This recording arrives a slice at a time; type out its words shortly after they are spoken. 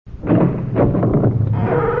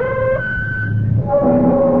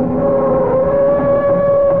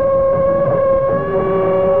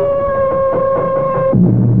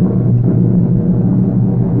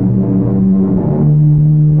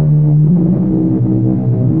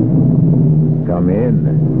in.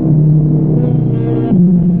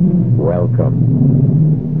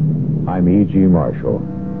 Welcome. I'm E.G. Marshall.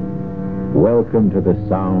 Welcome to the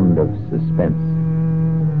sound of suspense.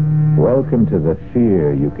 Welcome to the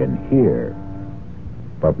fear you can hear,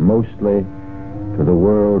 but mostly to the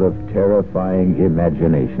world of terrifying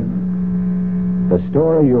imagination. The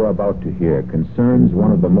story you're about to hear concerns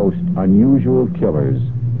one of the most unusual killers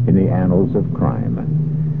in the annals of crime.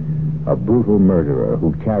 A brutal murderer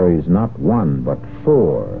who carries not one but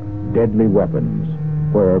 4 deadly weapons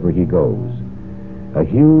wherever he goes. A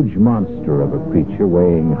huge monster of a creature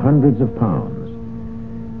weighing hundreds of pounds.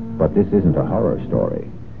 But this isn't a horror story.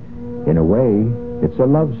 In a way, it's a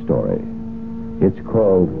love story. It's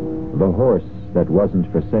called The Horse That Wasn't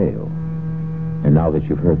for Sale. And now that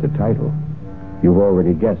you've heard the title, you've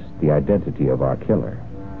already guessed the identity of our killer.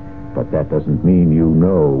 But that doesn't mean you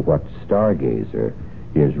know what Stargazer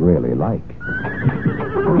is really like.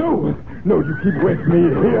 No, you keep away from me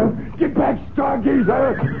here. Get back,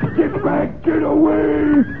 Stargazer! Get back, get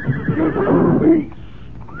away! Please,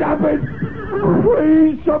 stop it!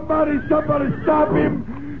 Please, somebody stop him!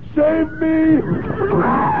 Save me!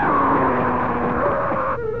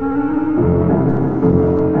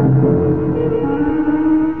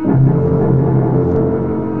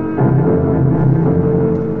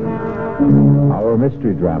 Our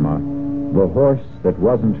mystery drama, The Horse That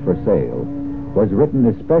Wasn't for Sale, was written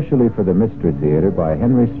especially for the Mystery Theater by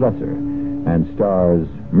Henry Slessor and stars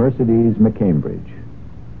Mercedes McCambridge.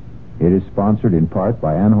 It is sponsored in part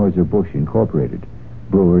by Anheuser-Busch Incorporated,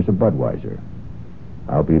 brewers of Budweiser.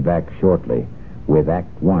 I'll be back shortly with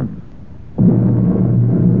Act 1.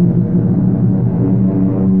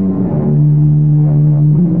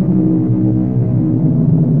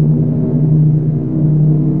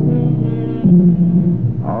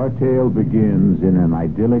 Our tale begins in an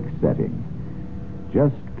idyllic setting.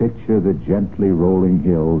 Just picture the gently rolling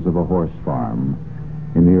hills of a horse farm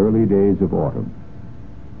in the early days of autumn.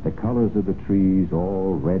 The colors of the trees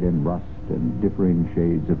all red and rust and differing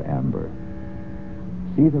shades of amber.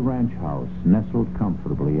 See the ranch house nestled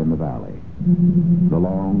comfortably in the valley. The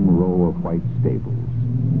long row of white stables.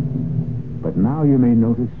 But now you may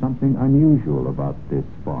notice something unusual about this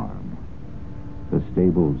farm. The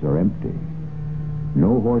stables are empty.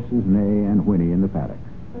 No horses neigh and whinny in the paddocks.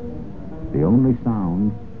 The only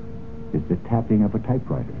sound is the tapping of a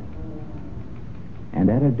typewriter. And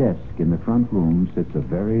at a desk in the front room sits a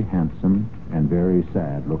very handsome and very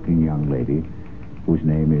sad-looking young lady whose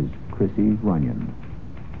name is Chrissy Runyon.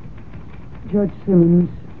 Judge Simmons,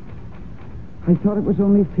 I thought it was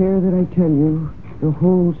only fair that I tell you the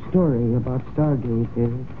whole story about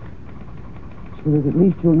Stargazer, so that at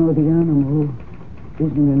least you'll know the animal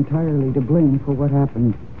isn't entirely to blame for what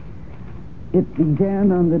happened. It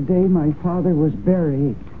began on the day my father was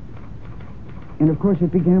buried. And, of course,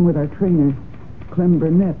 it began with our trainer, Clem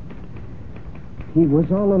Burnett. He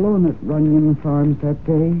was all alone at Runyon Farms that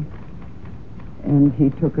day, and he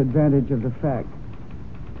took advantage of the fact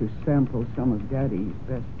to sample some of Daddy's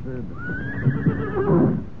best bourbon.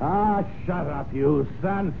 Shut up, you.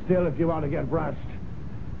 Stand still if you want to get brushed.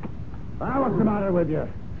 What's the matter with you?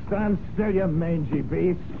 Stand still, you mangy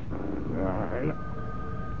beast.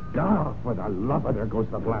 For the love of... There goes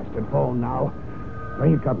the blasted phone now. I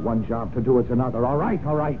ain't got one job to do, it's another. All right.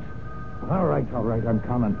 I'm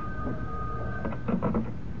coming.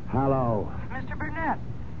 Hello. Mr. Burnett,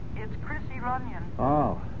 it's Chrissy Runyon.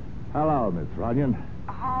 Oh, hello, Miss Runyon.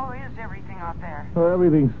 How is everything out there? Oh,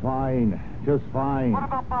 everything's fine. Just fine. What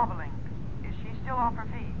about Bobolink? Is she still off her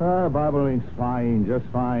feet? Bobblink's fine. Just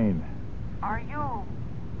fine. Are you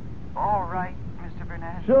all right, Mr.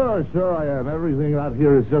 Burnett? Sure, I am. Everything out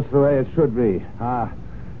here is just the way it should be.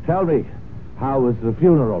 Tell me, how was the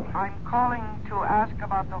funeral? I'm calling to ask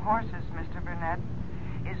about the horses, Mr. Burnett.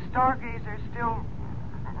 Is Stargazer still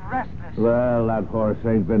restless? Well, that horse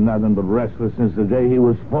ain't been nothing but restless since the day he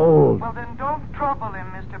was foaled. Well, then don't trouble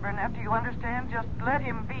him, Mr. Burnett. Do you understand? Just let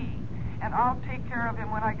him be, and I'll take care of him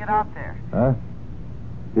when I get out there. Huh?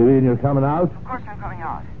 You mean you're coming out? Of course I'm coming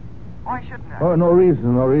out. Why shouldn't I? Oh, no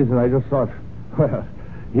reason. I just thought, well,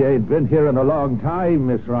 you ain't been here in a long time,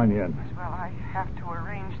 Miss Runyon. Well, I have to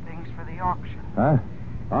arrange things for the auction. Huh?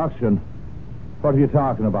 Auction? What are you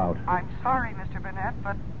talking about? I'm sorry, Mr. Burnett,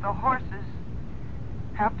 but the horses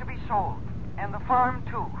have to be sold, and the farm,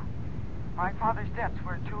 too. My father's debts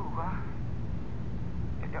were, too.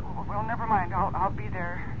 Well, never mind. I'll be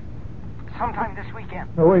there sometime this weekend.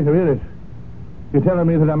 Oh, wait a minute. You're telling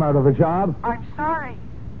me that I'm out of a job? I'm sorry.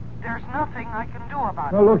 There's nothing I can do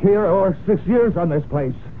about it. Now, look here. 6 years on this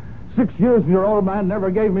place. 6 years and your old man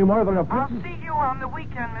never gave me more than a... I'll see you on the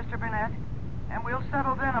weekend, Mr. Burnett, and we'll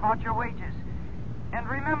settle then about your wages. And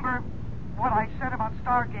remember what I said about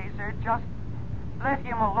Stargazer. Just let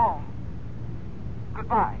him alone.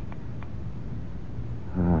 Goodbye.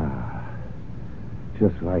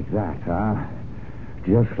 Just like that, huh?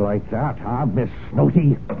 Just like that, huh, Miss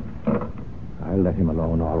Snooty? I'll let him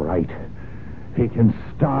alone, all right. He can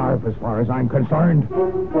starve as far as I'm concerned. Well,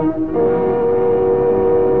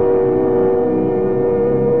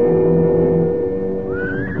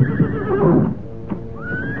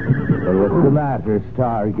 what's the matter,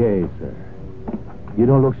 Stargazer? You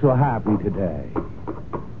don't look so happy today.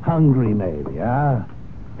 Hungry, maybe, huh?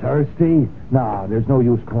 Thirsty? No, there's no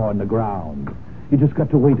use clawing the ground. You just got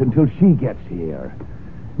to wait until she gets here.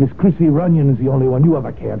 Miss Chrissy Runyon's the only one you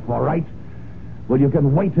ever cared for, right? Well, you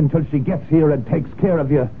can wait until she gets here and takes care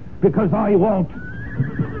of you, because I won't.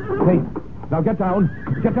 Hey, now get down.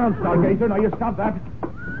 Get down, Stargazer. Now you stop that.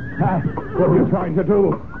 What are you trying to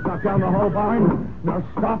do? Knock down the whole barn? Now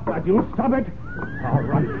stop that. You stop it. All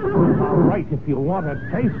right, if you want a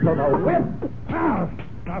taste of the whip. Now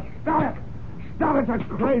stop it. Stop it, that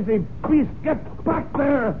crazy beast. Get back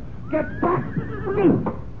there. Get back.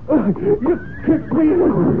 You kicked me.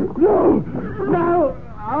 No.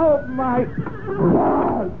 Oh, my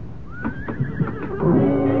God.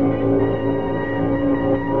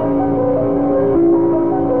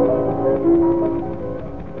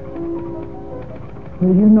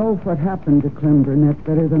 Well, you know what happened to Clem Burnett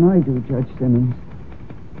better than I do, Judge Simmons.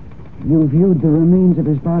 You viewed the remains of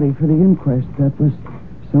his body for the inquest. That was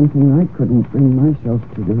something I couldn't bring myself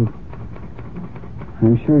to do.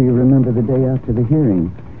 I'm sure you remember the day after the hearing,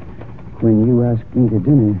 when you asked me to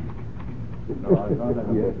dinner.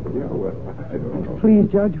 Please,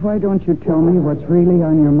 Judge, why don't you tell me what's really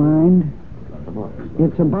on your mind?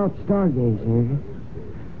 It's about Stargazer.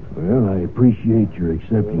 Well, I appreciate your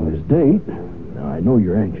accepting this date. Now, I know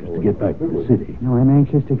you're anxious to get back to the city. No, I'm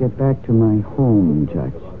anxious to get back to my home,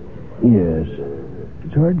 Judge. Yes.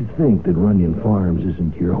 It's hard to think that Runyon Farms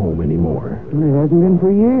isn't your home anymore. Well, it hasn't been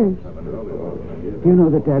for years. You know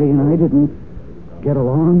that Daddy and I didn't get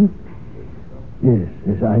along? Yes,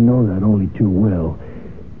 I know that only too well.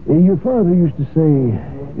 Your father used to say,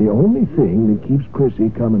 the only thing that keeps Chrissy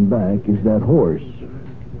coming back is that horse,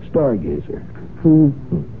 Stargazer.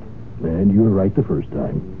 And you were right the first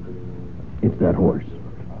time. It's that horse.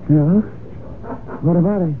 Yeah? What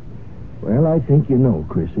about it? Well, I think you know,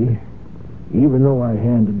 Chrissy. Even though I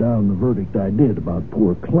handed down the verdict I did about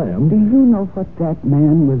poor Clem... Do you know what that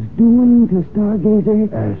man was doing to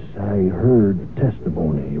Stargazer? As I heard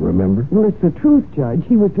testimony, remember? Well, it's the truth, Judge.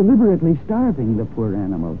 He was deliberately starving the poor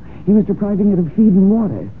animal. He was depriving it of feed and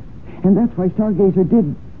water. And that's why Stargazer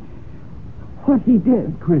did what he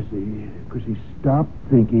did. Chrissy, stop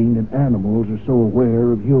thinking that animals are so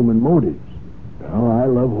aware of human motives. Now, I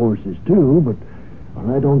love horses, too, but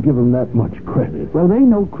I don't give them that much credit. Well, they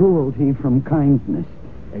know cruelty from kindness.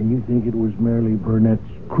 And you think it was merely Burnett's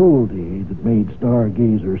cruelty that made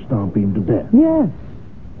Stargazer stomp him to death? Yes,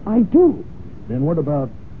 I do. Then what about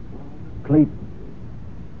Clayton?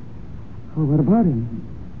 Well, what about him?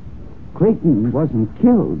 Clayton wasn't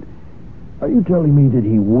killed. Are you telling me that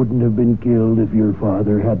he wouldn't have been killed if your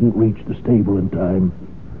father hadn't reached the stable in time?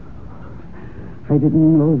 I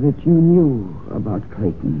didn't know that you knew about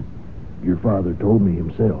Clayton. Your father told me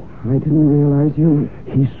himself. I didn't realize you...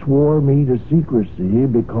 He swore me to secrecy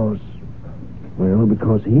because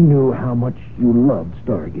he knew how much you loved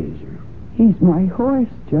Stargazer. He's my horse,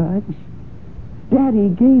 Judge. Daddy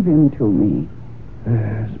gave him to me.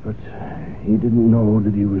 Yes, but he didn't know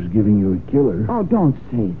that he was giving you a killer. Oh, don't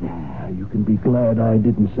say that. You can be glad I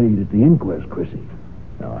didn't say it at the inquest, Chrissy.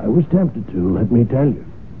 Now, I was tempted to, let me tell you.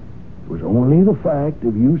 It was only the fact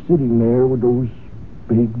of you sitting there with those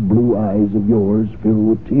big blue eyes of yours filled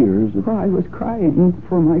with tears. Well, I was crying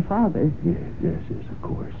for my father. Yes, of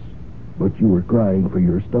course. But you were crying for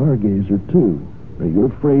your Stargazer, too. Now,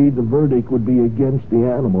 you're afraid the verdict would be against the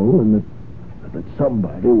animal and that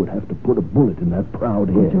somebody would have to put a bullet in that proud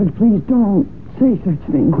head. Judge, please don't say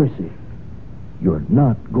such things. Chrissy, you're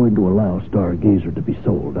not going to allow Stargazer to be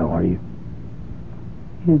sold, now, are you?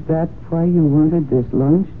 Is that why you wanted this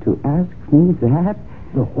lunch, to ask me that?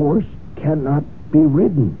 The horse cannot be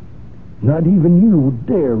ridden. Not even you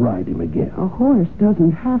dare ride him again. A horse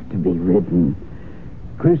doesn't have to be ridden.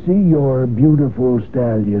 Chrissy, your beautiful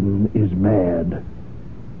stallion is mad.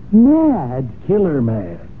 Mad? Killer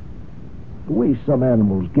mad. The way some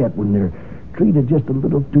animals get when they're treated just a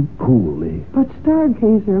little too cruelly. But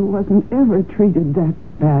Stargazer wasn't ever treated that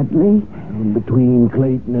badly. And between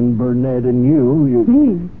Clayton and Burnett and you...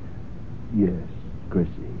 Me? Yes,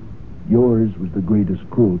 Chrissy. Yours was the greatest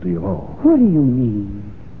cruelty of all. What do you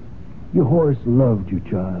mean? Your horse loved you,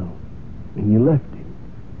 child. and you left him.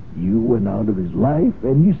 You went out of his life,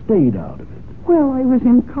 and you stayed out of it. Well, I was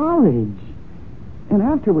in college. And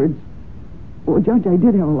afterwards... Well, Judge, I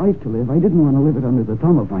did have a life to live. I didn't want to live it under the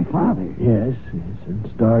thumb of my father. Yes, and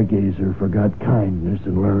Stargazer forgot kindness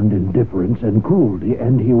and learned indifference and cruelty,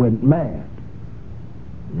 and he went mad.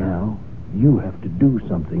 Now, you have to do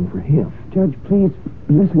something for him. Judge, please,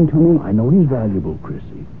 listen to me. I know he's valuable,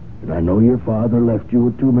 Chrissy. And I know your father left you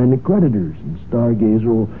with too many creditors, and Stargazer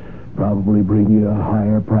will probably bring you a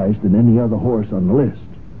higher price than any other horse on the list.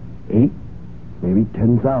 8, maybe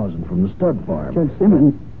 10,000 from the stud farm. Judge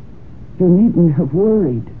Simmons, you needn't have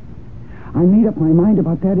worried. I made up my mind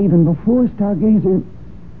about that even before Stargazer,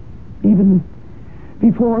 even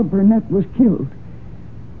before Burnett was killed.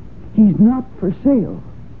 He's not for sale.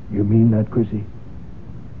 You mean that, Chrissy?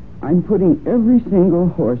 I'm putting every single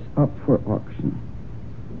horse up for auction,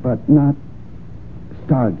 but not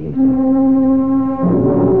Stargazer.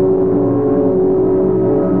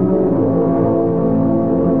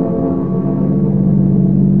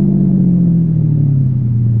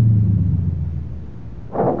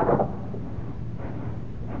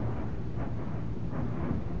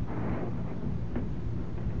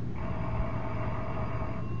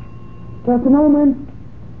 Just a moment.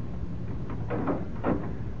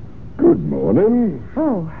 Good morning.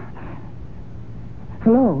 Oh.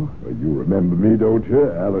 Hello. You remember me, don't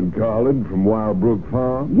you? Alan Carlin from Wild Brook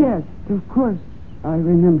Farm? Yes, of course. I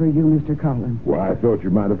remember you, Mr. Carlin. Why, I thought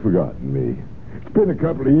you might have forgotten me. It's been a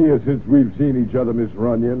couple of years since we've seen each other, Miss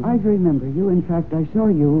Runyon. I remember you. In fact, I saw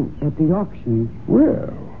you at the auction.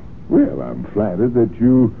 Well, I'm flattered that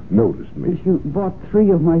you noticed me. You bought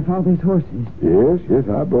 3 of my father's horses. Yes,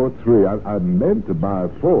 I bought 3. I meant to buy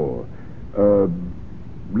 4.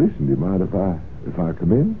 Listen, do you mind if I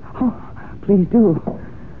come in? Oh, please do.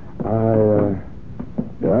 I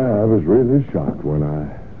was really shocked when I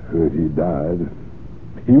heard he died.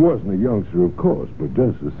 He wasn't a youngster, of course, but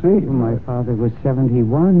just the same. My father was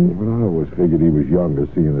 71. Well, I always figured he was younger,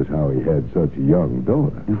 seeing as how he had such a young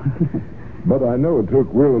daughter. But I know it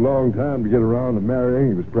took Will a long time to get around to marrying.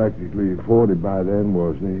 He was practically 40 by then,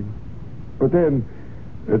 wasn't he? But then,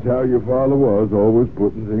 that's how your father was, always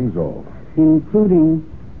putting things off. Including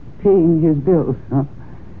paying his bills, huh?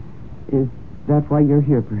 Is that why you're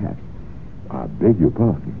here, perhaps? I beg your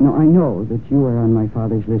pardon. No, I know that you are on my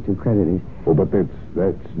father's list of creditors. Oh, but that's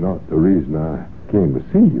not the reason I came to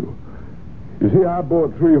see you. You see, I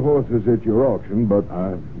bought 3 horses at your auction, but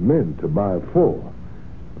I meant to buy 4.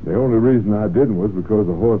 The only reason I didn't was because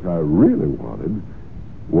the horse I really wanted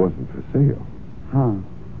wasn't for sale. Huh.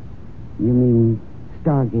 You mean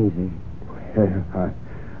Stargazer?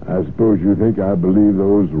 I suppose you think I believe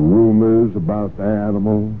those rumors about the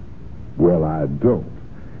animal? Well, I don't.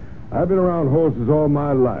 I've been around horses all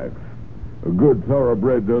my life. A good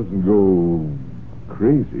thoroughbred doesn't go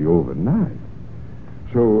crazy overnight.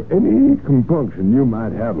 So any compunction you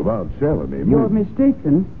might have about selling him... You're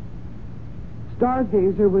mistaken.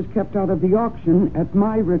 Stargazer was kept out of the auction at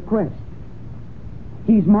my request.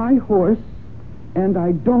 He's my horse, and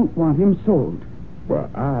I don't want him sold. Well,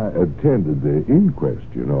 I attended the inquest,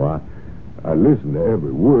 you know. I listened to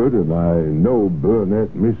every word, and I know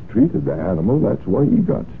Burnett mistreated the animal. That's why he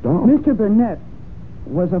got stopped. Mr. Burnett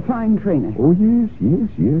was a fine trainer. Oh, yes,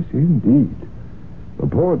 indeed. The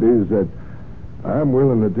point is that I'm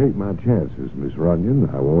willing to take my chances, Miss Runyon.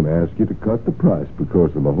 I won't ask you to cut the price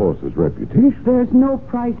because of the horse's reputation. There's no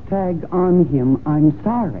price tag on him. I'm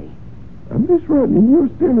sorry. Miss Runyon, you're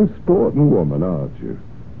still a sporting woman, aren't you?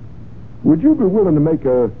 Would you be willing to make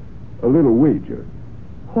a little wager?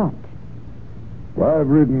 What? Well, I've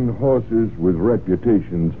ridden horses with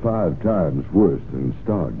reputations 5 times worse than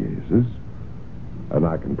Stargazer's, and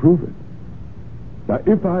I can prove it. Now,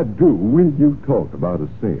 if I do, will you talk about a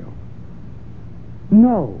sale?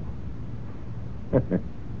 No.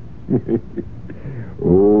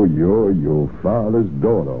 Oh, you're your father's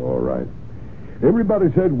daughter, all right.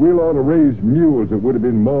 Everybody said Will ought to raise mules that would have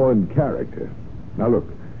been more in character. Now, look,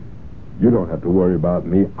 you don't have to worry about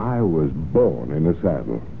me. I was born in the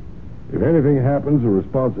saddle. If anything happens, the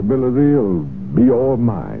responsibility will be all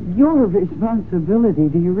mine. Your responsibility?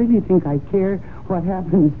 Do you really think I care what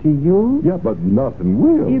happens to you? Yeah, but nothing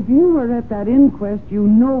will. If you were at that inquest, you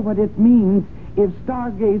know what it means if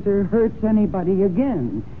Stargazer hurts anybody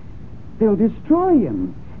again. They'll destroy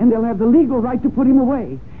him, and they'll have the legal right to put him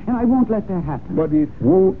away. And I won't let that happen. But it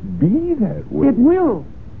won't be that way. It will.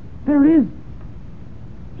 There is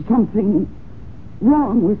something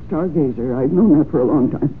wrong with Stargazer. I've known that for a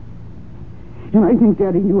long time. And I think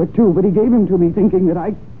Daddy knew it too, but he gave him to me thinking that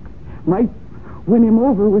I might win him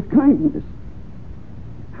over with kindness.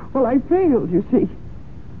 Well, I failed, you see.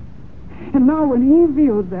 And now when he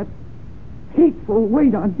feels that hateful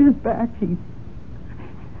weight on his back, he...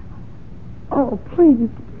 Oh, please,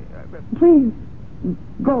 please,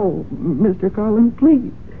 go, Mr. Carlin,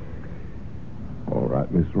 please. All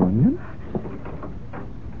right, Miss Runyon.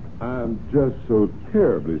 I'm just so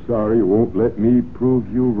terribly sorry you won't let me prove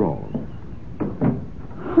you wrong.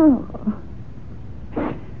 Oh,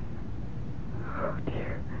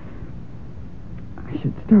 dear. I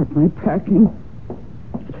should start my packing.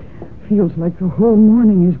 Feels like the whole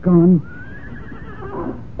morning is gone.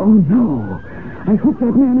 Oh, no. I hope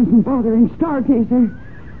that man isn't bothering Stargazer.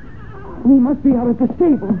 He must be out at the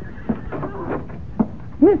stable.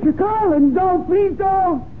 Mr. Carlin, don't. Please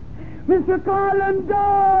don't. Mr. Carlin,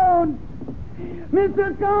 don't.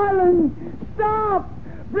 Mr. Carlin, stop.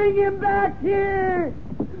 Bring him back here.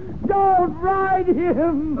 Don't ride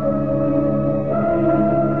him.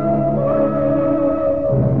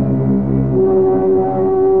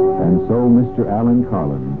 And so Mr. Alan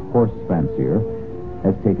Carlin, horse fancier,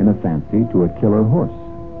 has taken a fancy to a killer horse.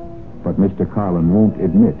 But Mr. Carlin won't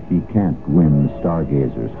admit he can't win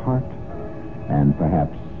Stargazer's heart and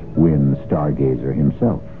perhaps win Stargazer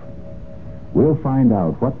himself. We'll find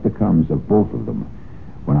out what becomes of both of them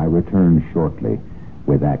when I return shortly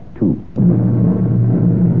with Act 2.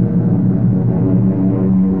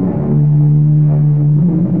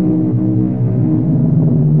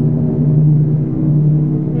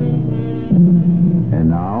 And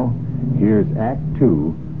now, here's Act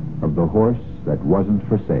 2 of The Horse That Wasn't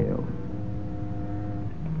for Sale.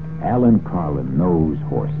 Alan Carlin knows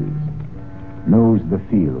horses, knows the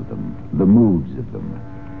feel of them, the moods of them,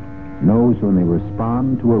 knows when they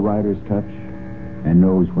respond to a rider's touch, and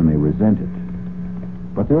knows when they resent it.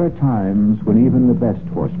 But there are times when even the best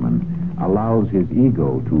horseman allows his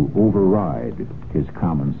ego to override his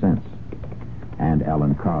common sense. And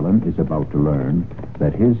Alan Carlin is about to learn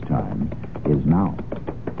that his time is now.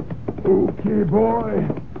 Okay, boy.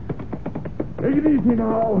 Take it easy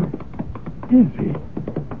now. Easy.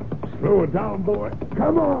 Slow it down, boy.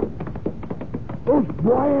 Come on. Those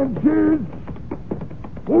branches.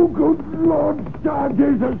 Oh, good Lord,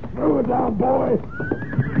 Stargazer, slow it down, boy.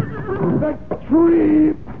 That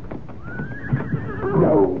tree.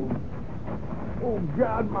 No. Oh,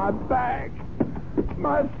 God, my back.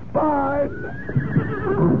 My spine.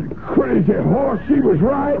 Crazy horse, she was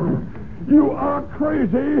right. You are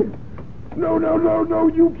crazy. No, no, no, no,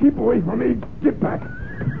 you keep away from me. Get back.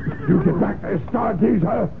 You get back there,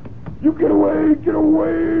 Stargazer. You get away, get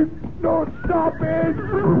away. No, stop it.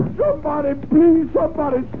 Somebody, please,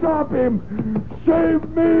 somebody stop him. Save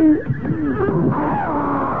me.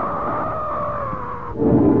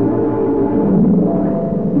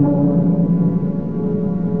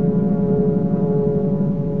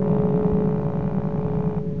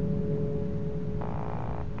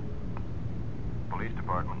 Police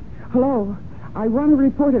department. Hello. I want to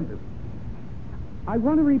report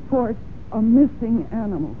a missing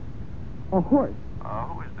animal. A horse.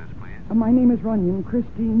 Who is this, please? My name is Runyon,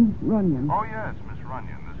 Christine Runyon. Oh, yes, Miss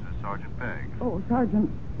Runyon. This is Sergeant Begg. Oh, Sergeant,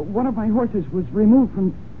 one of my horses was removed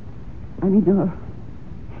from...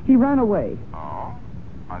 he ran away. Oh?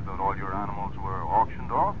 I thought all your animals were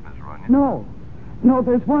auctioned off, Miss Runyon. No,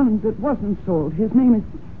 there's one that wasn't sold. His name is...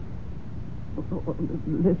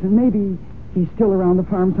 Listen, maybe he's still around the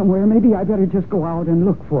farm somewhere. Maybe I better just go out and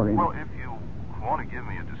look for him. Well, if you want to give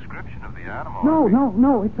me a description of the animal...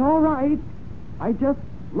 No, it's all right. I just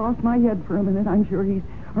lost my head for a minute. I'm sure he's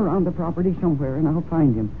around the property somewhere, and I'll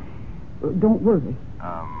find him. Don't worry.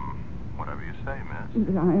 Whatever you say, miss.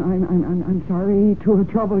 I'm sorry to have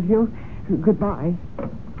troubled you. Goodbye.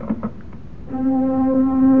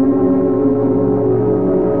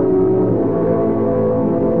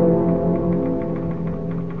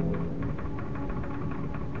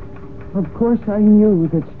 Of course, I knew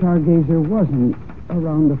that Stargazer wasn't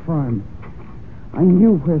around the farm. I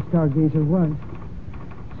knew where Stargazer was.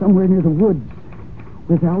 Somewhere near the woods,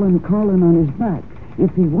 with Alan Carlin on his back,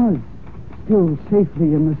 if he was still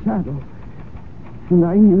safely in the saddle. And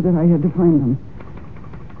I knew that I had to find him.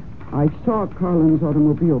 I saw Carlin's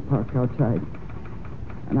automobile parked outside,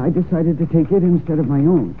 and I decided to take it instead of my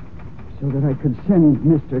own, so that I could send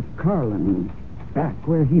Mr. Carlin back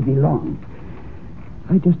where he belonged.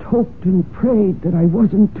 I just hoped and prayed that I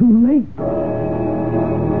wasn't too late.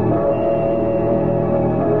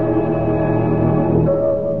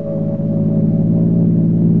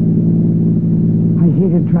 I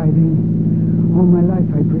hated driving. All my life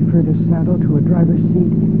I preferred a saddle to a driver's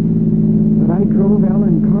seat. But I drove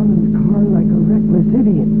Alan Carlin's car like a reckless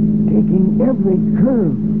idiot, taking every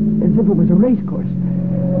curve as if it was a race course.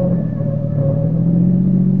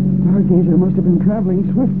 Stargazer must have been traveling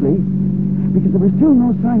swiftly, because there was still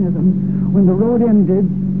no sign of them when the road ended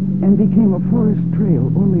and became a forest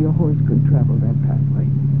trail. Only a horse could travel that pathway.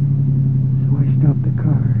 So I stopped the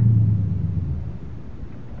car.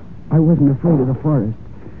 I wasn't afraid of the forest.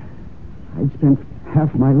 I'd spent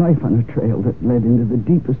half my life on a trail that led into the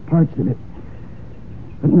deepest parts of it.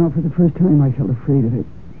 But now for the first time I felt afraid of it.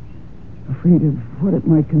 Afraid of what it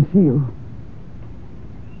might conceal.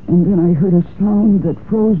 And then I heard a sound that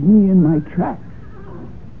froze me in my tracks.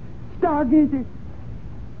 Stargazer!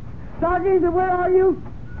 Stargazer, where are you?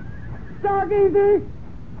 Stargazer!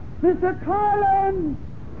 Mr. Carlin!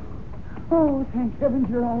 Oh, thank heavens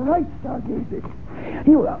you're all right, Stargazer.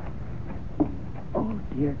 You are... Oh,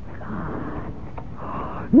 dear God.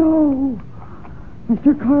 No!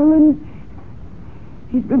 Mr. Carlin,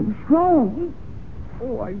 he's been thrown.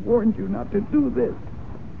 Oh, I warned you not to do this.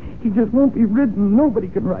 He just won't be ridden. Nobody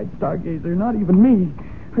can ride Stargazer, not even me.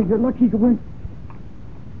 You're lucky he went...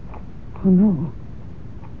 Oh, no.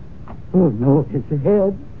 Oh, no, his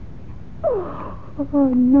head.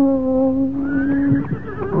 Oh, no.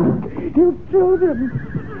 You killed him.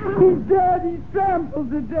 He's dead. He's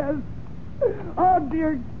trampled to death. Oh,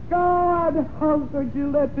 dear God. How could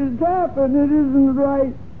you let this happen? It isn't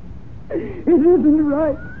right. It isn't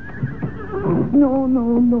right. No,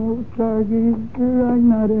 Stargazer. I'm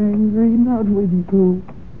not angry. Not with you.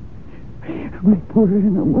 My poor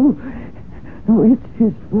animal. No, it's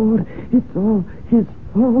his fault. It's all his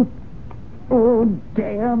fault. Oh,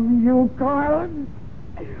 damn you, Carlin.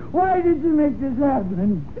 Why did you make this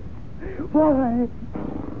happen? Why?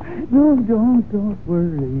 No, don't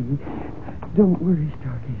worry. Don't worry,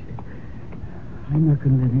 Stargazer. I'm not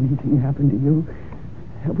going to let anything happen to you.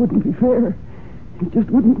 That wouldn't be fair. It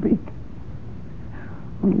just wouldn't be.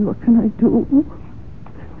 Only what can I do?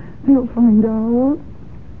 They'll find out.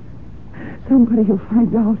 Somebody will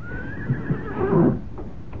find out.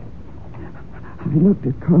 I looked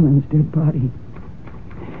at Carlin's dead body,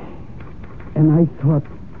 and I thought,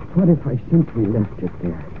 what if I simply left it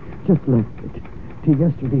there? Just left it to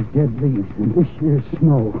yesterday's dead leaves and this year's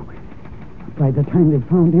snow. By the time they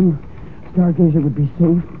found him, Stargazer would be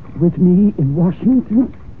safe with me in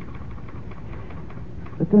Washington.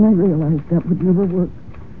 But then I realized that would never work.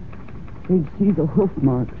 They'd see the hoof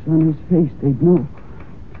marks on his face. They'd know.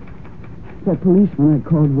 That policeman I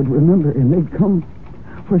called would remember him. They'd come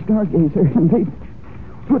for Stargazer, and they'd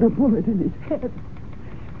put a bullet in his head.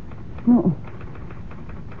 No,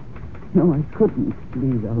 I couldn't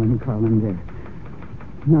leave Ellen Carlin there.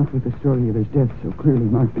 Not with the story of his death so clearly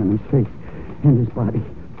marked on his face and his body.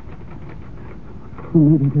 Or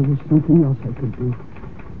maybe there was something else I could do.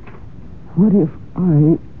 What if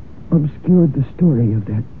I obscured the story of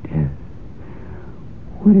that death?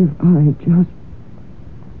 What if I just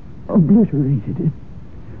obliterated it?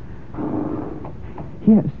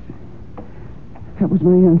 Yes, that was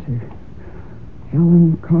my answer.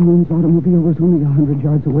 Ellen Carlin's automobile was only 100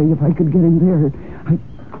 yards away. If I could get him there, I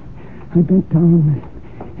bent down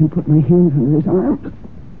and put my hands under his arms,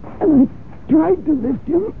 and I tried to lift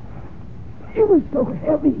him. It was so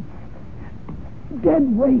heavy.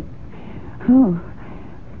 Dead weight.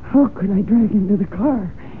 How could I drag him to the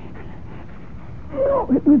car? No,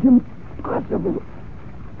 it was impossible.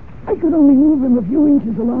 I could only move him a few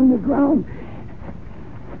inches along the ground.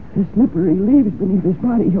 The slippery leaves beneath his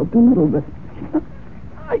body helped a little, but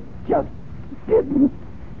I just didn't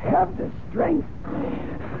have the strength.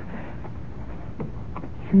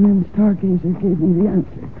 And then Stargazer gave me the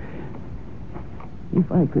answer.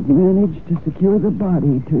 If I could manage to secure the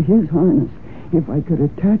body to his harness, if I could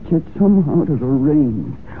attach it somehow to the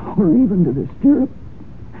reins, or even to the stirrup.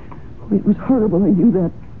 It was horrible, I knew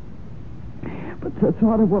that. But the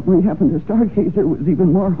thought of what might happen to Stargazer was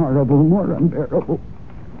even more horrible, more unbearable.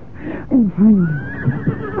 And finally,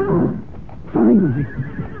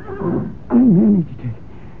 I managed it.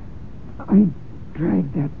 I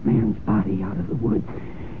dragged that man's body out of the woods,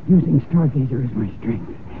 using Stargazer as my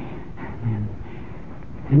strength.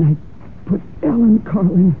 And I put Ellen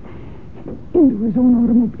Carlin into his own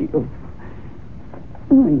automobile.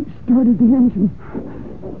 And I started the engine.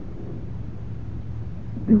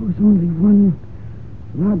 There was only one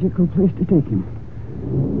logical place to take him.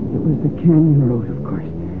 It was the canyon road, of course.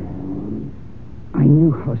 I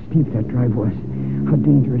knew how steep that drive was, how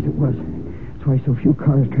dangerous it was. That's why so few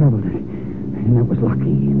cars traveled it. And that was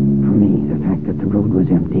lucky for me, the fact that the road was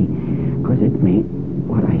empty, because it made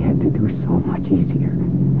what I had to do so much easier.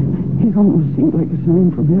 It almost seemed like a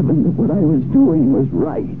sign from heaven that what I was doing was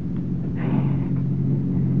right.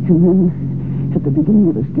 And then, at the beginning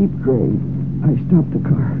of a steep grade, I stopped the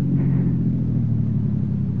car.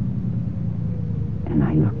 And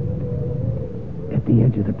I looked at the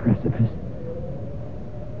edge of the precipice.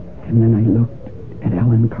 And then I looked at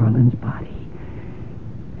Ellen Carlin's body.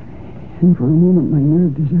 And for a moment, my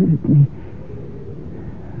nerve deserted me.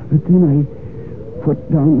 But then I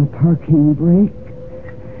put down the parking brake.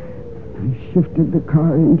 I shifted the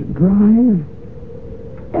car into drive.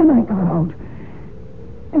 And I got out.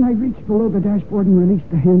 And I reached below the dashboard and released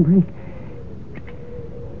the handbrake.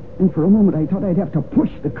 And for a moment, I thought I'd have to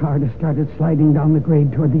push the car to start it sliding down the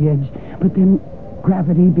grade toward the edge. But then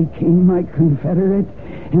gravity became my confederate,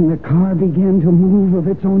 and the car began to move of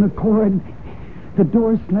its own accord. The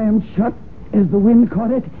door slammed shut as the wind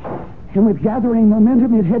caught it, and with gathering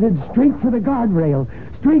momentum, it headed straight for the guardrail,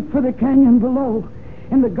 straight for the canyon below.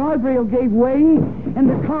 And the guardrail gave way, and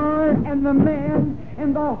the car and the man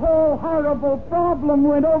and the whole horrible problem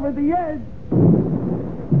went over the edge.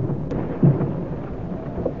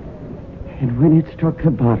 And when it struck the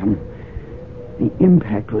bottom, the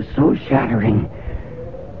impact was so shattering,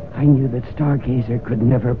 I knew that Stargazer could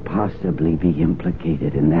never possibly be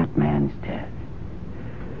implicated in that man's death.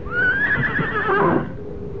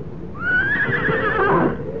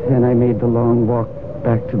 Then I made the long walk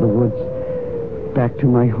back to the woods, back to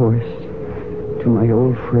my horse, to my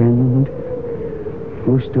old friend,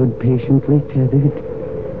 who stood patiently tethered,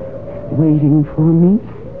 waiting for me,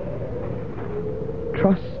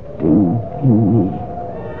 trusting in me.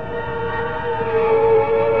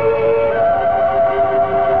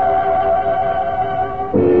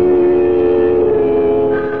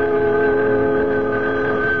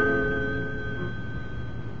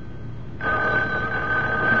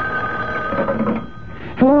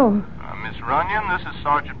 Hello? Miss Runyon, this is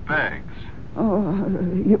Sergeant Beggs. Oh,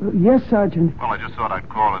 yes, Sergeant. Well, I just thought I'd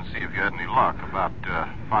call and see if you had any luck about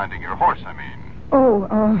finding your horse, I mean.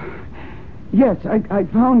 Yes, I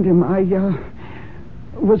found him. I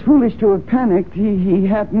was foolish to have panicked. He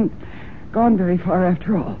hadn't gone very far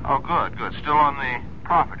after all. Oh, good. Still on the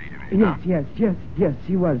property, you mean? Yes,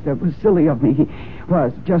 he was. That was silly of me. He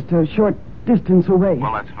was just a short distance away.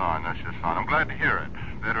 Well, that's fine. I'm glad to hear it.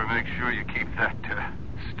 Better make sure you keep that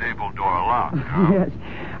stable door locked. Huh? Yes,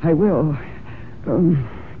 I will.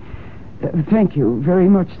 Thank you very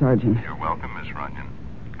much, Sergeant. You're welcome, Miss Runyon.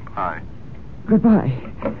 Goodbye. Goodbye.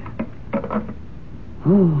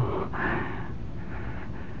 Oh,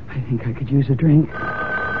 I think I could use a drink.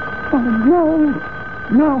 Oh, no.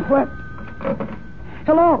 No, what?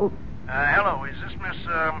 Hello? Hello, is this Miss,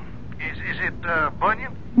 is it,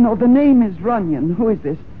 Bunyan? No, the name is Runyon. Who is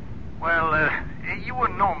this? Well, you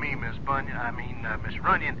wouldn't know me, Miss Bunyan. Miss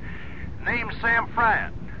Runyon. Name's Sam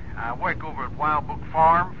Fradd. I work over at Wild Book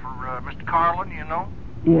Farm for, Mr. Carlin, you know?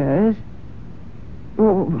 Yes.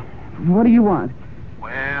 Oh, what do you want?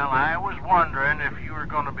 Well, I was wondering if you were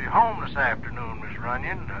going to be home this afternoon, Miss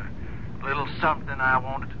Runyon. A little something I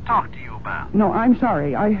wanted to talk to you about. No, I'm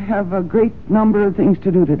sorry. I have a great number of things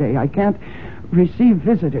to do today. I can't receive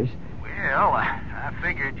visitors. Well, I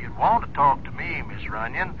figured you'd want to talk to me, Miss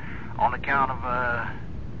Runyon, on account of,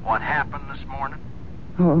 what happened this morning.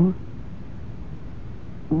 Oh?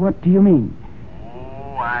 What do you mean?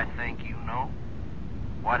 Oh, I think you know.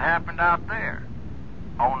 What happened out there?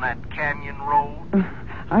 On that canyon road?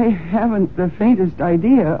 I haven't the faintest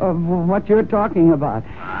idea of what you're talking about.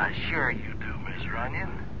 Sure you do, Miss Runyon.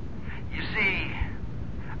 You see,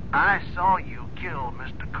 I saw you kill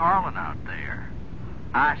Mr. Carlin out there.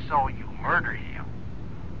 I saw you murder him.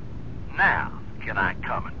 Now, can I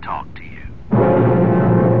come and talk to you?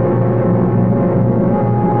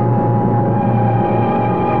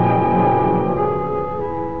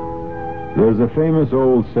 There's a famous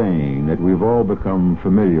old saying that we've all become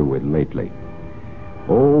familiar with lately.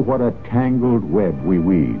 Oh, what a tangled web we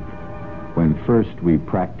weave when first we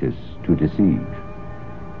practice to deceive.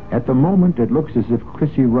 At the moment, it looks as if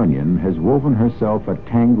Chrissy Runyon has woven herself a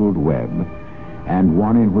tangled web, and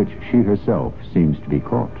one in which she herself seems to be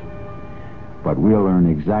caught. But we'll learn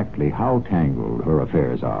exactly how tangled her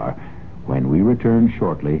affairs are when we return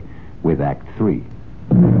shortly with Act 3.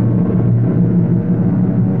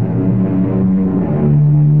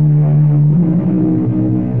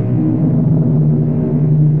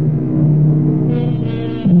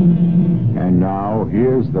 And now,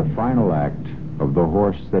 here's the final act of The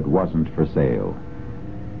Horse That Wasn't for Sale.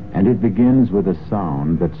 And it begins with a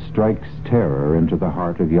sound that strikes terror into the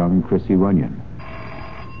heart of young Chrissy Runyon.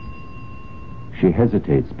 She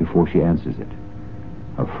hesitates before she answers it,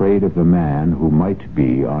 afraid of the man who might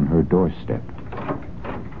be on her doorstep.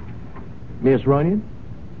 Miss Runyon?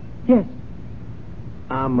 Yes.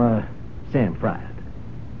 I'm, Sam Fradd.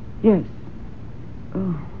 Yes.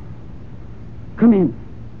 Oh. Come in.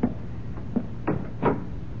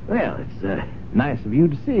 Well, it's, nice of you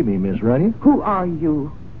to see me, Miss Runyon. Who are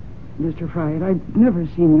you? Mr. Fried. I've never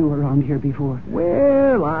seen you around here before.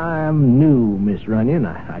 Well, I'm new, Miss Runyon.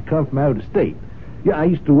 I come from out of state. Yeah, I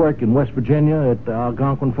used to work in West Virginia at the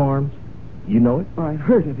Algonquin Farms. You know it? Oh, I've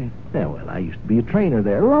heard of it. Yeah, well, I used to be a trainer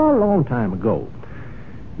there a long, long time ago.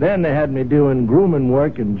 Then they had me doing grooming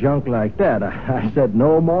work and junk like that. I said,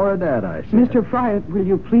 no more of that, I said. Mr. Fried, will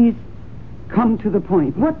you please come to the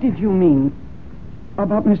point? What did you mean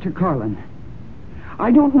about Mr. Carlin?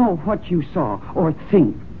 I don't know what you saw or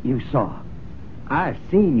think you saw. I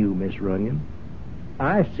seen you, Miss Runyon.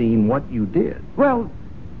 I seen what you did. Well,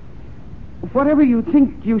 whatever you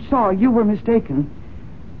think you saw, you were mistaken.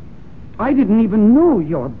 I didn't even know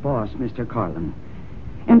your boss, Mr. Carlin.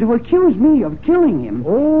 And to accuse me of killing him...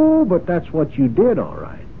 Oh, but that's what you did, all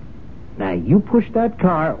right. Now, you pushed that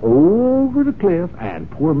car over the cliff, and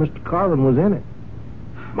poor Mr. Carlin was in it.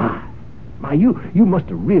 My, you must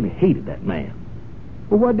have really hated that man.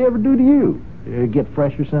 Well, what'd they ever do to you? Get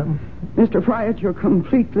fresh or something? Mr. Friat, you're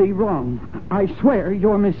completely wrong. I swear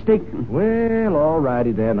you're mistaken. Well, all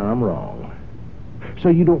righty then, I'm wrong. So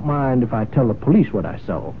you don't mind if I tell the police what I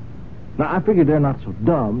saw? Now, I figure they're not so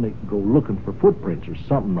dumb. They can go looking for footprints or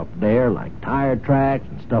something up there, like tire tracks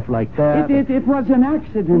and stuff like that. It was an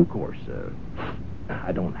accident. Of course,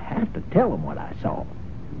 I don't have to tell them what I saw.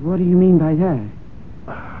 What do you mean by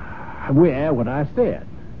that? Well, what I said.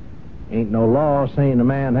 Ain't no law saying a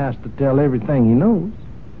man has to tell everything he knows.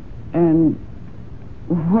 And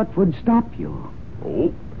what would stop you?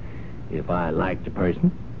 Oh, if I liked a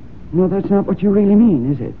person. No, that's not what you really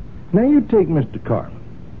mean, is it? Now, you take Mr. Carlin.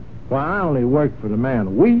 Well, I only worked for the man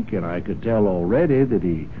a week, and I could tell already that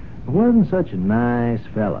he wasn't such a nice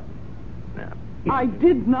fella. Now, I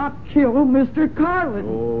did not kill Mr. Carlin.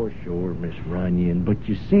 Oh, sure, Miss Runyon. But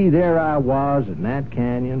you see, there I was in that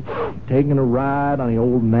canyon, taking a ride on the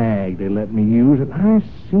old nag they let me use, and I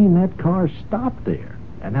seen that car stop there.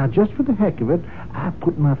 And now, just for the heck of it, I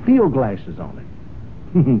put my field glasses on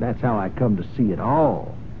it. That's how I come to see it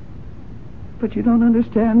all. But you don't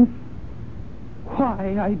understand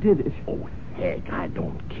why I did it. Oh, heck, I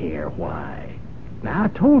don't care why. Now, I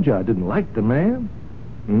told you I didn't like the man.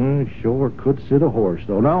 Sure could sit a horse,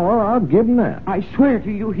 though. Now, I'll give him that. I swear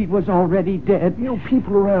to you he was already dead. You know,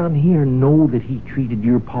 people around here know that he treated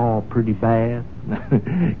your pa pretty bad.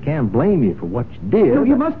 Can't blame you for what you did. No,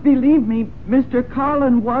 you must believe me. Mr.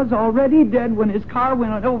 Carlin was already dead when his car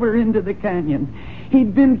went over into the canyon.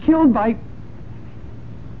 He'd been killed by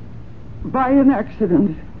an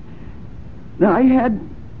accident. I had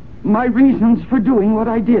my reasons for doing what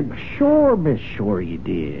I did. Sure, Miss, sure you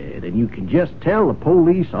did. And you can just tell the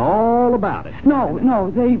police all about it.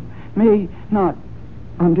 No, they may not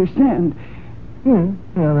understand. Yeah,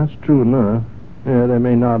 that's true enough. Yeah, they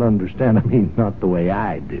may not understand. I mean, not the way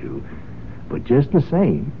I do. But just the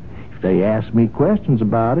same, if they ask me questions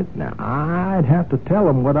about it, now, I'd have to tell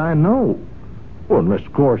them what I know. Well, unless,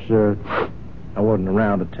 of course, I wasn't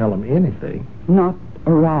around to tell them anything. Not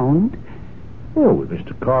around? Well, with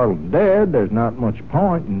Mr. Carlin dead, there's not much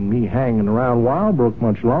point in me hanging around Wildbrook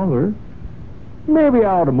much longer. Maybe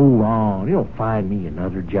I ought to move on. Find me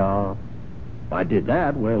another job. If I did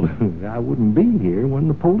that, well, I wouldn't be here when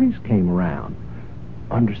the police came around.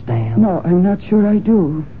 Understand? No, I'm not sure I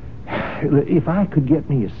do. If I could get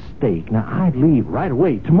me a stake, now, I'd leave right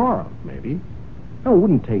away, tomorrow, maybe. No, it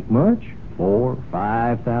wouldn't take much. 4,000 or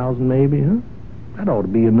 5,000, maybe, huh? That ought to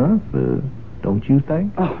be enough, don't you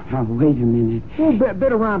think? Oh, now, wait a minute. Well,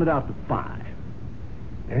 better round it out to 5.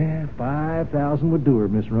 Yeah, 5,000 would do her,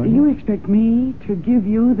 Miss Runyon. You expect me to give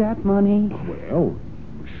you that money? Well,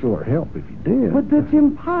 it would sure help if you did. But that's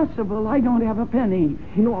impossible. I don't have a penny.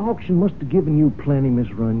 Auction must have given you plenty,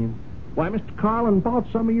 Miss Runyon. Why, Mr. Carlin bought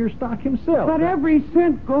some of your stock himself. But every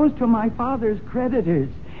cent goes to my father's creditors.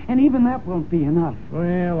 And even that won't be enough.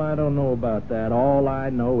 Well, I don't know about that. All I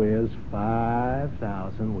know is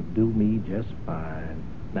 5,000 would do me just fine.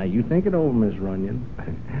 Now, you think it over, Miss Runyon.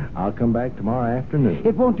 I'll come back tomorrow afternoon.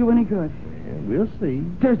 It won't do any good. Yeah, we'll see.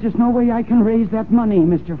 There's just no way I can raise that money,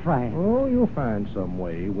 Mr. Fryer. Oh, you'll find some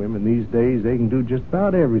way. Women these days, they can do just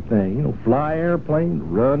about everything. Fly airplanes,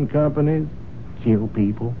 run companies, kill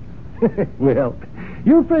people. Well,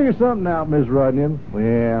 you'll figure something out, Miss Runyon.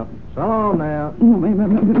 Well, so long now.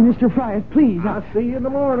 Mr. Fryer, please. I'll see you in the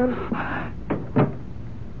morning.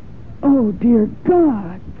 Oh, dear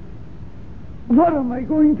God. What am I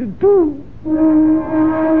going to do?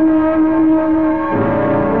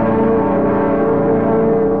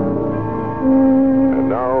 And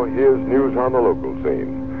now, here's news on the local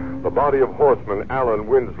scene. The body of horseman Alan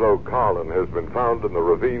Winslow Carlin has been found in the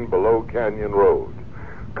ravine below Canyon Road.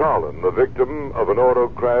 Carlin, the victim of an auto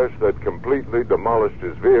crash that completely demolished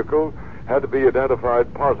his vehicle, had to be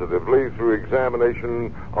identified positively through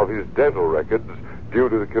examination of his dental records due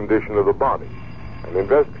to the condition of the body. An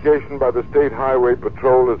investigation by the State Highway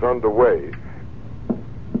Patrol is underway.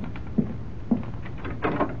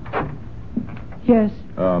 Yes.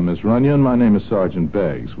 Miss Runyon, my name is Sergeant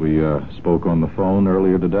Beggs. We spoke on the phone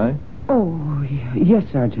earlier today. Oh, yes,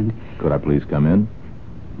 Sergeant. Could I please come in?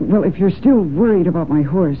 Well, if you're still worried about my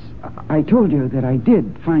horse, I told you that I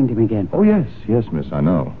did find him again. Oh, yes, miss, I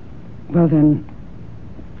know. Well, then,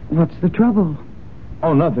 what's the trouble?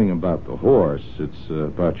 Oh, nothing about the horse. It's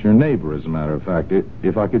about your neighbor, as a matter of fact.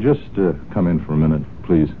 If I could just come in for a minute,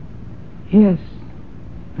 please. Yes,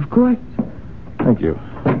 of course. Thank you.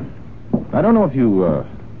 I don't know if you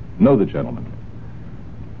know the gentleman.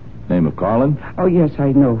 Name of Carlin? Oh, yes,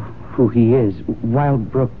 I know who he is.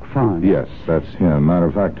 Wildbrook Farm. Yes, that's him. Matter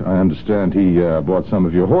of fact, I understand he bought some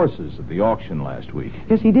of your horses at the auction last week.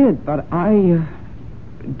 Yes, he did, but I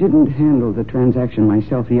didn't handle the transaction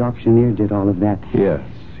myself. The auctioneer did all of that. Yes,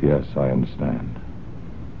 I understand.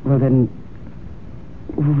 Well, then,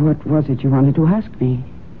 what was it you wanted to ask me?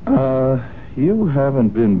 You haven't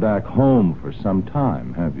been back home for some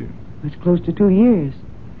time, have you? It's close to 2 years.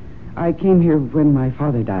 I came here when my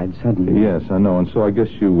father died suddenly. Yes, I know. And so I guess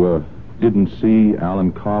you didn't see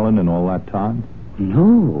Alan Carlin in all that time?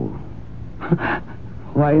 No.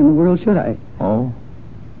 Why in the world should I? Oh,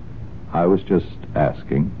 I was just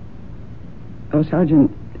asking. Oh,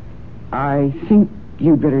 Sergeant, I think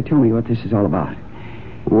you'd better tell me what this is all about.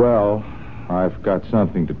 Well, I've got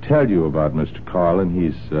something to tell you about Mr. Carlin.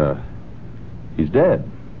 He's dead.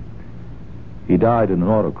 He died in an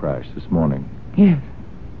auto crash this morning. Yes.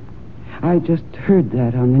 I just heard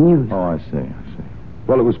that on the news. Oh, I see.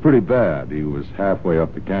 Well, it was pretty bad. He was halfway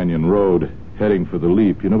up the canyon road, heading for the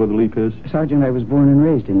Leap. You know where the Leap is? Sergeant, I was born and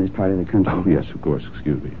raised in this part of the country. Oh, yes, of course.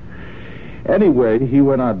 Excuse me. Anyway, he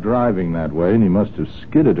went out driving that way, and he must have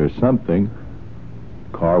skidded or something.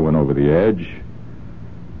 Car went over the edge,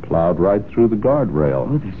 plowed right through the guardrail.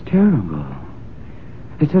 Oh, that's terrible.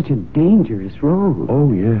 It's such a dangerous road.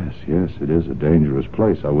 Oh, yes, it is a dangerous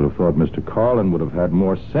place. I would have thought Mr. Carlin would have had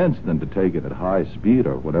more sense than to take it at high speed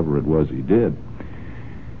or whatever it was he did.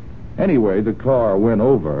 Anyway, the car went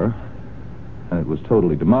over, and it was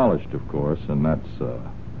totally demolished, of course, and that's a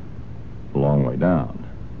long way down.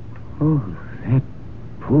 Oh, that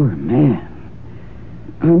poor man.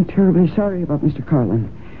 I'm terribly sorry about Mr. Carlin.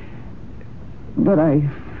 But I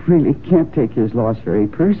really can't take his loss very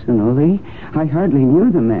personally. I hardly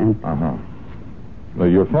knew the man. Uh-huh. Well,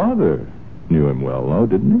 your father knew him well, though,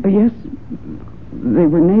 didn't he? Yes. They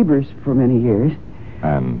were neighbors for many years.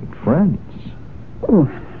 And friends. Oh,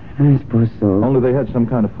 I suppose so. Only they had some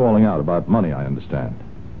kind of falling out about money, I understand.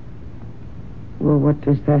 Well, what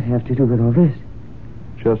does that have to do with all this?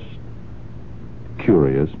 Just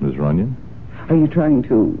curious, Miss Runyon. Are you trying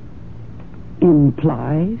to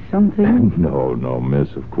imply something? No,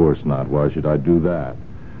 miss, of course not. Why should I do that?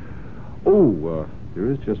 Oh,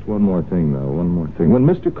 there is just one more thing, though. One more thing. When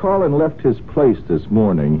Mr. Carlin left his place this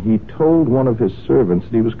morning, he told one of his servants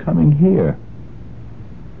that he was coming here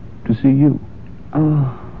to see you.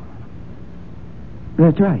 Oh,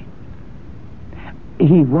 that's right.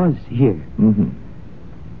 He was here. Mm-hmm.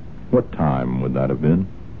 What time would that have been?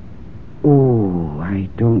 Oh, I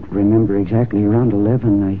don't remember exactly. Around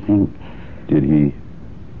 11, I think. Did he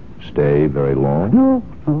stay very long? No.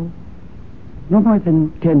 No more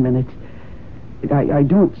than 10 minutes. I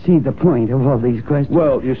don't see the point of all these questions.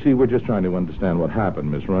 Well, you see, we're just trying to understand what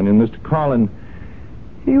happened, Miss Runyon. Mr. Carlin,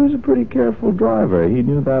 he was a pretty careful driver. He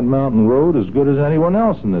knew that mountain road as good as anyone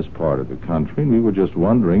else in this part of the country, and we were just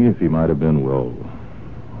wondering if he might have been,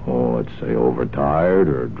 let's say overtired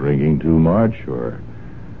or drinking too much or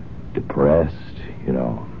depressed,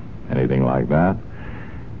 anything like that.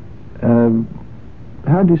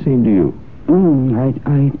 How'd he seem to you?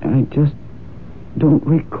 I just don't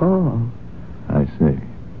recall. I see.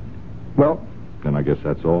 Well, then I guess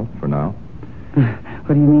that's all for now.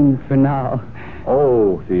 What do you mean, for now?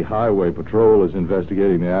 Oh, the Highway Patrol is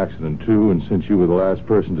investigating the accident, too, and since you were the last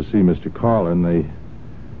person to see Mr. Carlin, they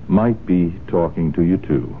might be talking to you,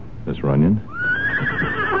 too, Miss Runyon.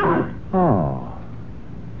 Oh.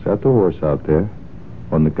 Is that the horse out there?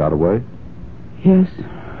 One that got away? Yes.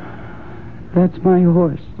 That's my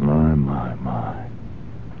horse. My.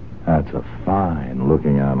 That's a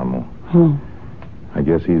fine-looking animal. Oh. I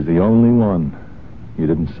guess he's the only one you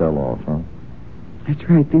didn't sell off, huh? That's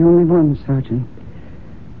right, the only one, Sergeant.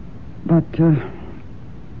 But,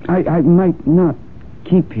 I might not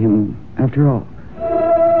keep him after all.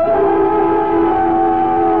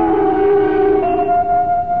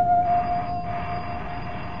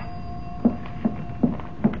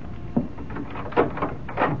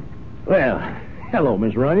 Well, hello,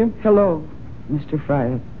 Miss Runyon. Hello, Mr.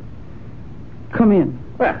 Fryer. Come in.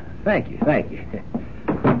 Well, thank you.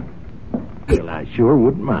 Well, I sure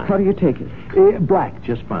wouldn't mind. How do you take it? Black,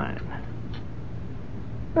 just fine.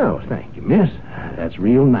 Oh, thank you, miss. That's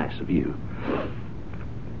real nice of you.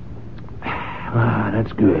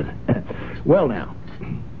 That's good. Well, now,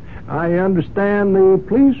 I understand the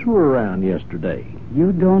police were around yesterday.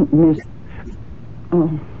 You don't miss...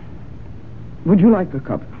 Oh. Would you like a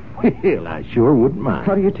cup? Well, I sure wouldn't mind.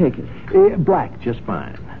 How do you take it? Black, just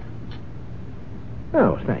fine.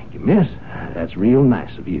 Oh, thank you, miss. That's real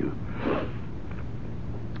nice of you.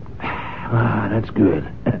 That's good.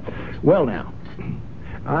 Well, now,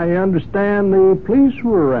 I understand the police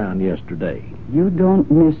were around yesterday. You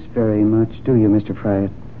don't miss very much, do you, Mr.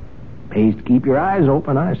 Fryer? Pays to keep your eyes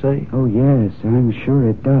open, I say. Oh, yes, I'm sure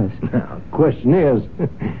it does. Now, the question is,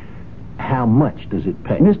 how much does it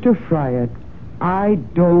pay? Mr. Fryer, I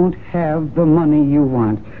don't have the money you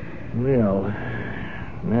want. Well,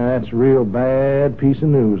 now that's a real bad piece of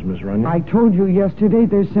news, Miss Runyon. I told you yesterday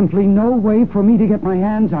there's simply no way for me to get my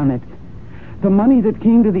hands on it. The money that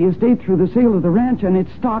came to the estate through the sale of the ranch and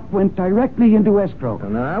its stock went directly into escrow.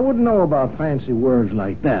 Now, I wouldn't know about fancy words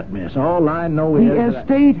like that, miss. All I know is... The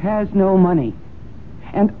estate has no money.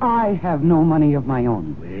 And I have no money of my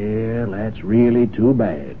own. Well, that's really too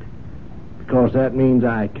bad. Because that means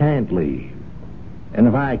I can't leave. And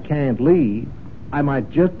if I can't leave, I might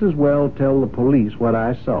just as well tell the police what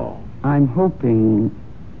I saw. I'm hoping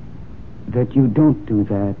that you don't do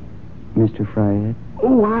that, Mr. Fryer.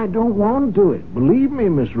 Oh, I don't want to do it. Believe me,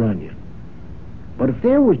 Miss Runyon. But if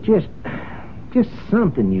there was just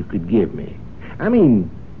something you could give me. I mean,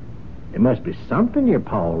 there must be something your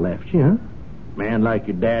pa left you, huh? Man like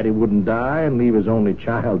your daddy wouldn't die and leave his only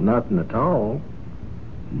child nothing at all.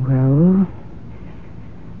 Well,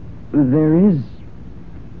 there is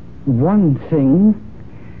one thing.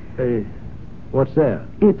 Hey, what's that?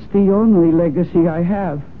 It's the only legacy I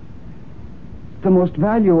have. The most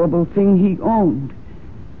valuable thing he owned.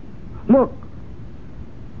 Look,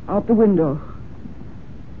 out the window.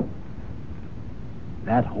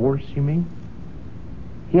 That horse, you mean?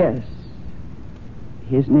 Yes.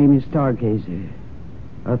 His name is Stargazer.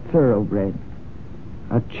 A thoroughbred.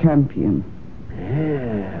 A champion.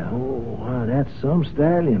 Yeah, that's some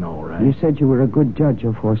stallion, all right. You said you were a good judge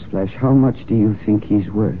of horseflesh. How much do you think he's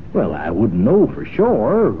worth? Well, I wouldn't know for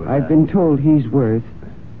sure. I've been told he's worth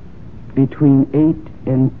between $8,000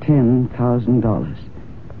 and $10,000.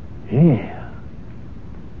 Yeah.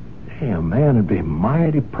 Hey, a man would be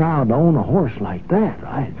mighty proud to own a horse like that,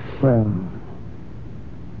 right? Well,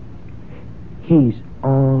 he's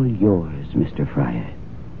all yours, Mr. Fryer.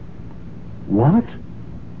 What?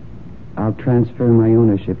 I'll transfer my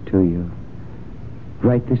ownership to you.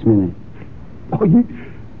 Right this minute. Oh, you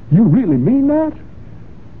really mean that?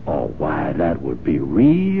 Oh, why, that would be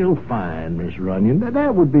real fine, Miss Runyon.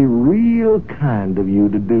 That would be real kind of you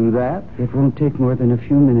to do that. It won't take more than a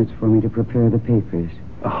few minutes for me to prepare the papers.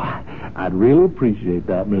 Oh, I'd really appreciate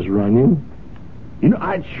that, Miss Runyon. You know,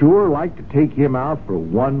 I'd sure like to take him out for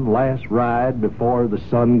one last ride before the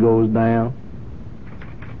sun goes down.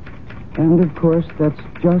 And, of course, that's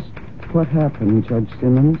just what happened, Judge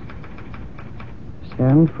Simmons.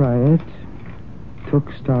 Sam Fryer took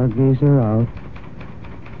Stargazer out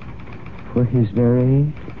for his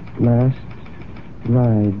very last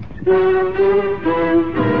ride.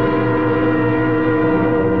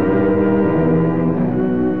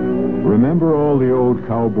 Remember all the old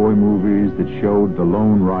cowboy movies that showed the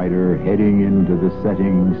lone rider heading into the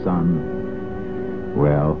setting sun?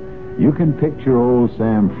 Well, you can picture old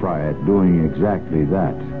Sam Fryer doing exactly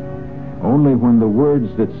that. Only when the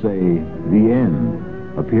words that say "the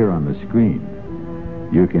end" appear on the screen,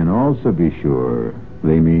 you can also be sure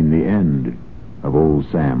they mean the end of old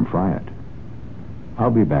Sam Fryer.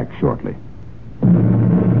 I'll be back shortly.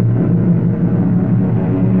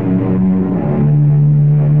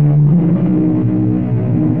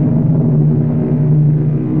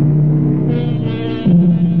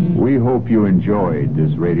 We hope you enjoyed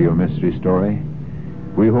this radio mystery story.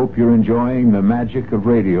 We hope you're enjoying the magic of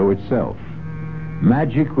radio itself.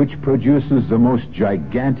 Magic which produces the most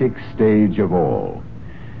gigantic stage of all.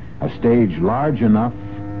 A stage large enough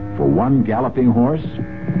for one galloping horse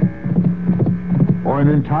or an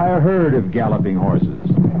entire herd of galloping horses.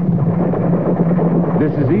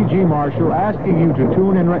 This is E.G. Marshall asking you to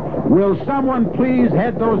tune in. Will someone please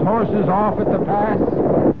head those horses off at the pass?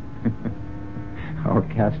 Our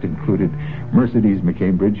cast included Mercedes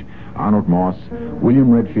McCambridge, Arnold Moss,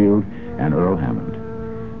 William Redfield, and Earl Hammond.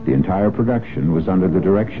 The entire production was under the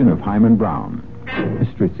direction of Hyman Brown.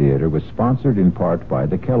 Mystery Theater was sponsored in part by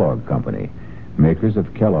the Kellogg Company, makers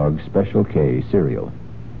of Kellogg's Special K cereal.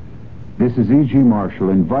 This is E.G. Marshall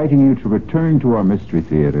inviting you to return to our Mystery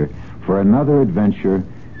Theater for another adventure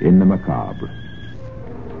in the macabre.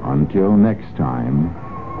 Until next time,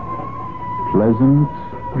 pleasant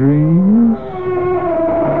dreams.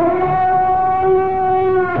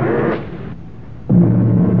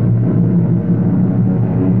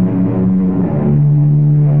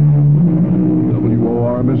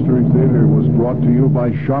 WOR Mystery Theater was brought to you by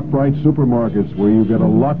ShopRite Supermarkets, where you get a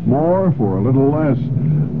lot more for a little less.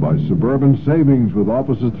 By Suburban Savings with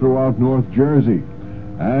offices throughout North Jersey.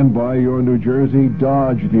 And by your New Jersey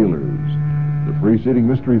Dodge dealers. The preceding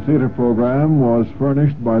Mystery Theater program was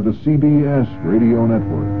furnished by the CBS Radio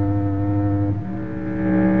Network.